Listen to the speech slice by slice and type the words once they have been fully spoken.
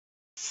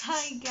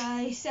Hi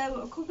guys,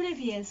 so a couple of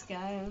years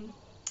ago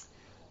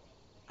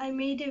I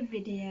made a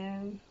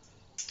video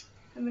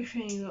of me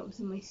showing you what was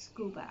in my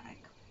school bag,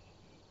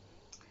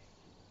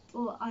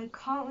 but I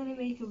can't really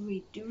make a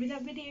redo of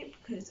that video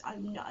because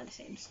I'm not at the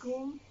same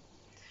school.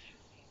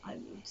 I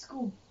moved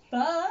school,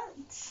 but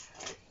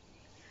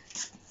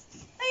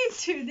I have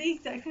two of the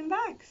exact same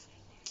bags.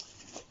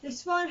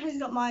 This one has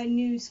got my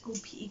new school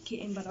PE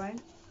kit in, by the way,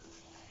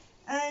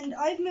 and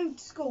I've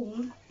moved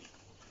school,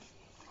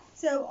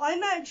 so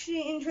I'm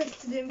actually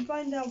interested in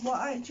finding out what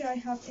actually I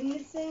have in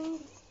this thing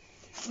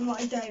and what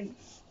I don't.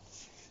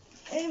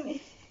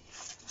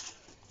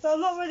 But I'm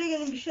not really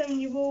going to be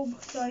showing you all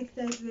because like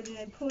there's really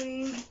no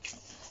point.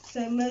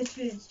 So most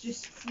of it's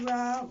just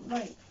crap.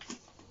 Like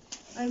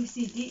I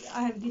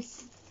have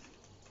this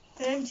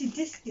an empty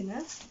disc in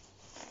it.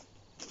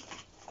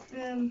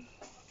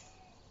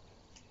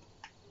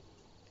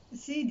 A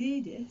CD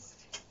disc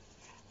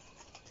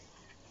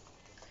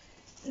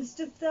and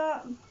stuff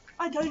that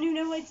I don't even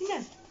know what's in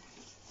there.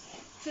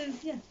 So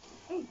yeah,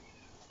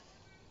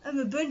 and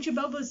a bunch of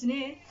bubbles in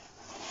here.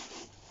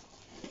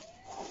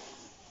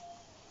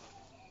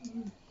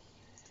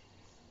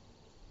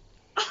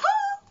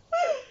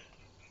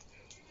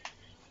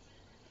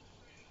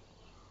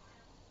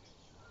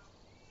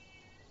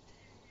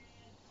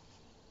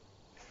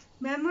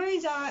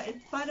 Memories are,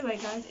 by the way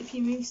guys, if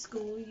you move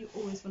school you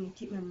always want to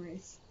keep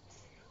memories.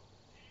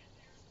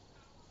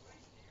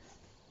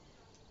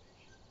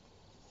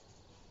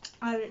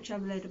 I literally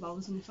have a load of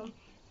bubbles in this one.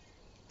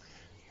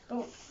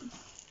 Oh,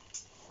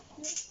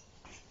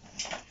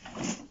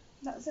 yeah.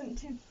 That's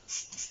empty.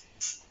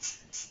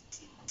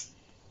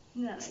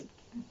 No.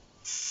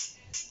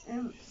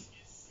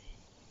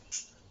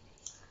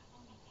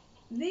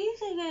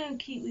 These are going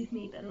to keep with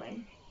me, by the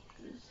way.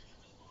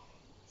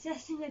 It's the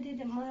thing I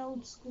did at my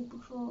old school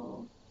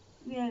before,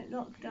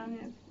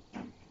 lockdown.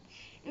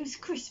 It was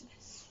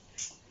Christmas.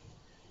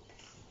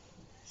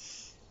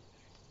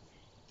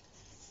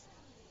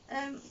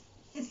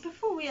 It's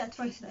before we had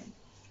Twice a Day.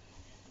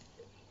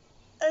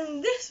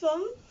 And this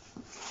one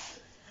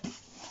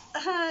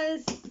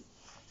has,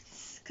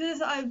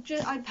 because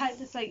I packed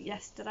this like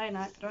yesterday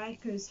night, right?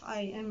 Because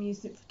I am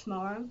using it for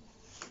tomorrow.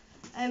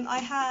 I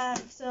have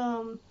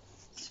some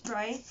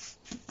spray,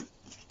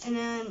 and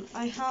then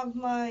I have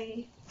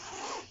my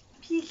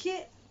PE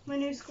kit, my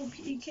new school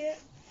PE kit.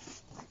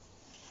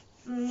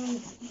 I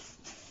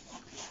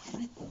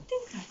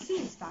think that's in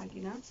this bag,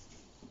 you know.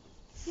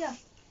 Yeah.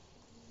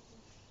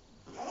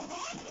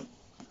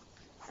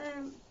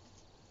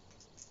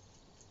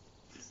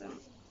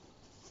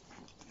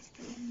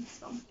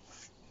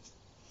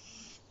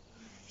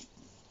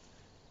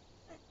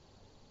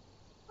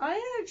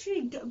 I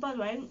actually, by the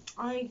way,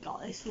 I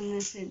got this from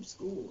the same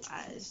school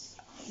as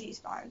these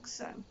bags,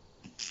 so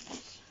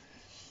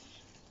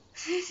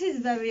this is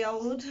very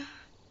old,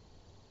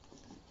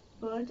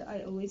 but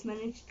I always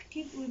manage to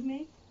keep it with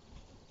me.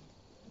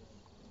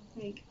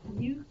 Like,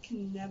 you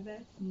can never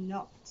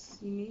not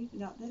see me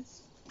without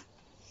this.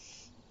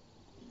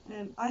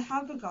 I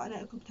have forgotten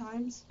it a couple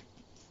times,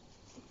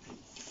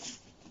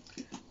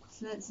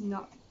 so let's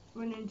not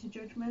run into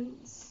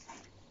judgments.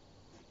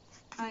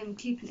 I'm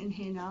keeping it in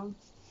here now.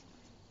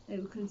 They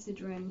were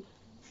considering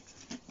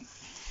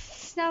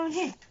it's now in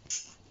here.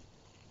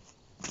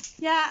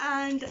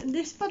 Yeah, and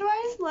this, by the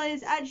way,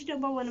 was actually done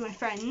by one of my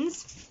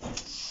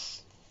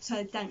friends,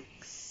 so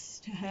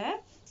thanks to her.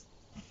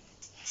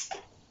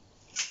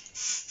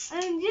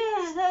 And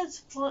yeah,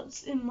 that's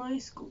what's in my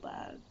school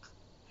bag.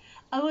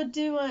 I would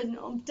do an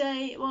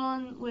update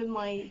one with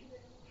my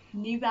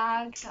new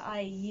bag that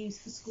I use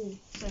for school.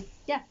 So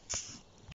yeah.